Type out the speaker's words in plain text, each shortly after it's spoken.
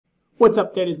What's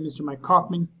up, that is Mr. Mike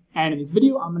Kaufman, and in this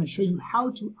video I'm going to show you how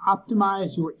to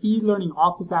optimize your e-learning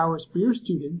office hours for your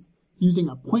students using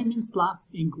appointment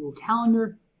slots in Google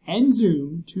Calendar and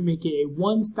Zoom to make it a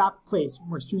one-stop place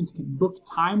where students can book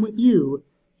time with you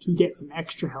to get some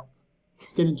extra help.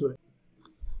 Let's get into it.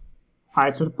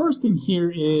 Alright, so the first thing here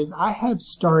is I've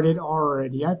created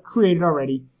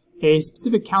already a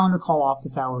specific calendar called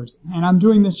Office Hours, and I'm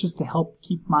doing this just to help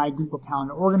keep my Google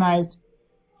Calendar organized.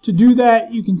 To do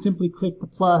that, you can simply click the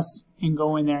plus and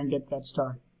go in there and get that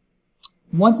started.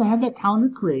 Once I have that calendar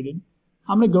created,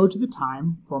 I'm going to go to the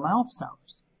time for my office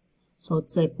hours. So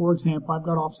let's say, for example, I've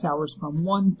got office hours from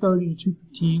 1:30 to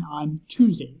 2:15 on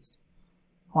Tuesdays.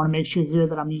 I want to make sure here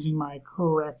that I'm using my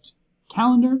correct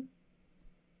calendar.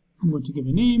 I'm going to give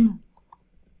a name.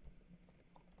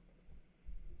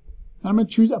 And I'm going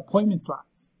to choose appointment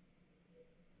slots.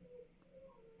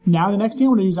 Now the next thing I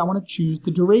want to do is I want to choose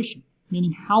the duration,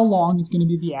 meaning how long is going to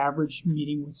be the average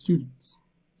meeting with students.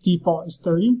 Default is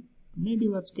 30. Maybe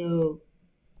let's go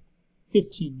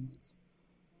 15 minutes.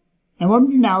 And what I'm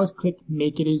going to do now is click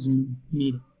Make It a Zoom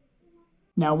Meeting.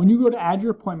 Now when you go to add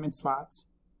your appointment slots,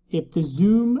 if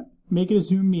the Make It a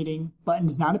Zoom Meeting button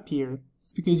does not appear,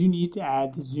 it's because you need to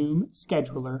add the Zoom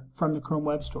scheduler from the Chrome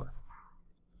Web Store.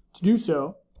 To do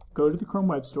so, go to the Chrome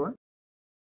Web Store,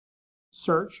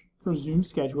 search for Zoom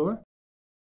Scheduler.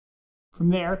 From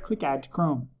there, click Add to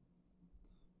Chrome.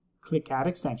 Click Add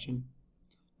Extension.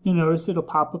 You'll notice it'll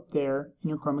pop up there in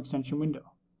your Chrome extension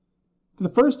window. For the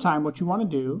first time, what you want to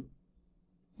do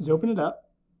is open it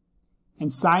up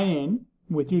and sign in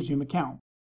with your Zoom account.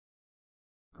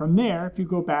 From there, if you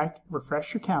go back,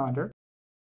 refresh your calendar,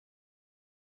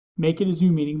 Make It a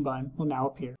Zoom Meeting button will now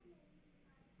appear.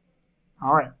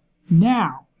 Alright,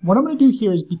 now what I'm going to do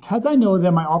here is, because I know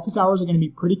that my office hours are going to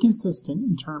be pretty consistent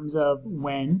in terms of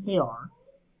when they are,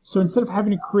 so instead of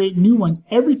having to create new ones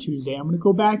every Tuesday, I'm going to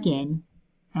go back in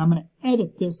and I'm going to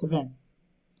edit this event.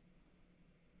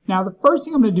 Now the first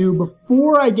thing I'm going to do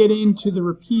before I get into the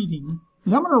repeating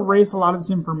is I'm going to erase a lot of this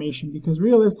information, because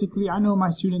realistically I know my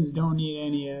students don't need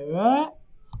any of that.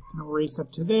 I'm going to erase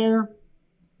up to there.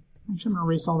 Actually, I'm going to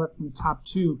erase all that from the top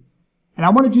too. And I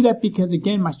want to do that because,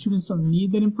 again, my students don't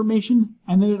need that information,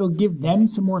 and then it'll give them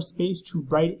some more space to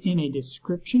write in a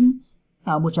description,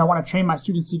 which I want to train my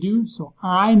students to do, so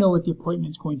I know what the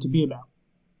appointment is going to be about.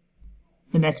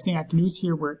 The next thing I can do is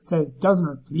here where it says doesn't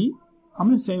repeat, I'm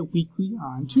going to say weekly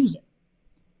on Tuesday.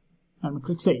 I'm going to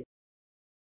click Save.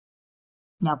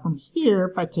 Now from here,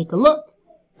 if I take a look,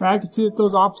 I can see that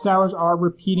those office hours are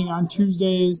repeating on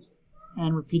Tuesdays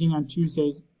and repeating on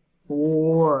Tuesdays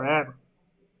forever.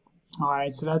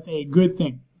 Alright, so that's a good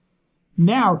thing.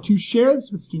 Now, to share this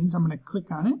with students, I'm going to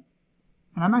click on it,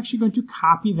 and I'm actually going to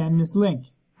copy then this link.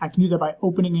 I can do that by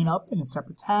opening it up in a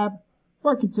separate tab,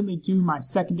 or I can simply do my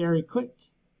secondary click,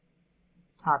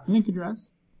 copy link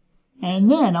address, and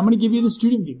then I'm going to give you the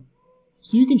student view.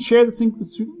 So you can share this link with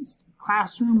students,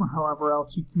 classroom, or however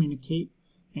else you communicate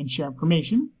and share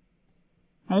information.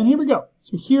 And then here we go.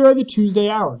 So here are the Tuesday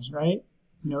hours, right?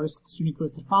 Notice the student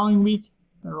goes to the following week.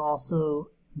 They're also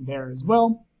there as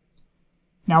well.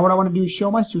 Now what I want to do is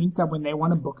show my students that when they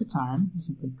want to book a time,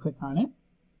 simply click on it.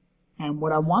 And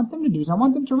what I want them to do is I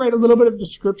want them to write a little bit of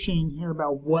description in here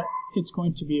about what it's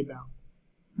going to be about.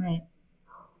 Right?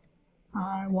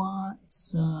 I want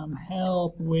some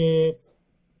help with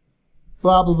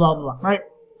blah, blah, blah, blah. Right?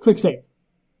 Click Save.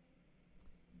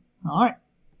 Alright.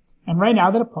 And right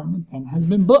now that appointment then has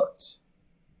been booked.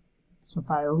 So if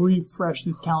I refresh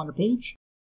this calendar page,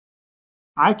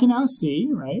 I can now see,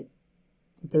 right,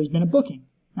 that there's been a booking.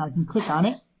 Now I can click on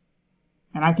it,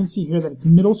 and I can see here that it's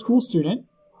middle school student,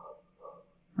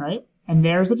 right, and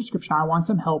there's the description. I want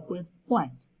some help with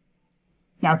blank.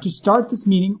 Now to start this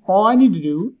meeting, all I need to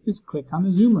do is click on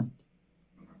the Zoom link.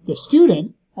 The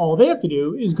student, all they have to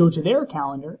do is go to their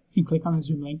calendar and click on the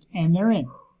Zoom link, and they're in.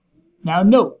 Now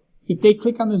note, if they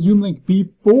click on the Zoom link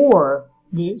before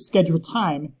the scheduled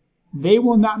time, they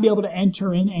will not be able to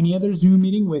enter in any other Zoom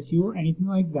meeting with you or anything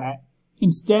like that.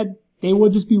 Instead, they will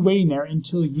just be waiting there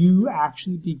until you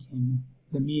actually begin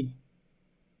the meeting.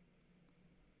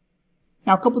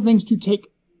 Now, a couple of things to take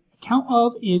account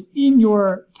of is in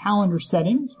your calendar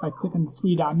settings. If I click on the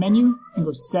three-dot menu and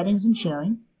go Settings and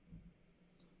Sharing,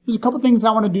 there's a couple of things that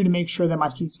I want to do to make sure that my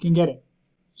students can get it.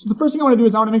 So the first thing I want to do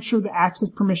is I want to make sure the access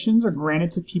permissions are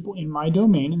granted to people in my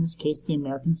domain, in this case, the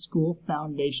American School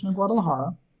Foundation of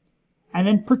Guadalajara. And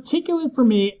then particularly for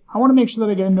me, I want to make sure that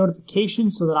I get a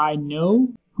notification so that I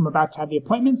know I'm about to have the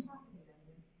appointments.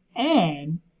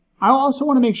 And I also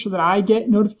want to make sure that I get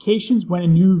notifications when a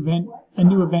new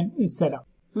event is set up.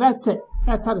 That's it.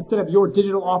 That's how to set up your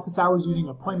digital office hours using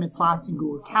appointment slots in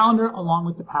Google Calendar along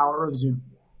with the power of Zoom.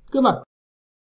 Good luck.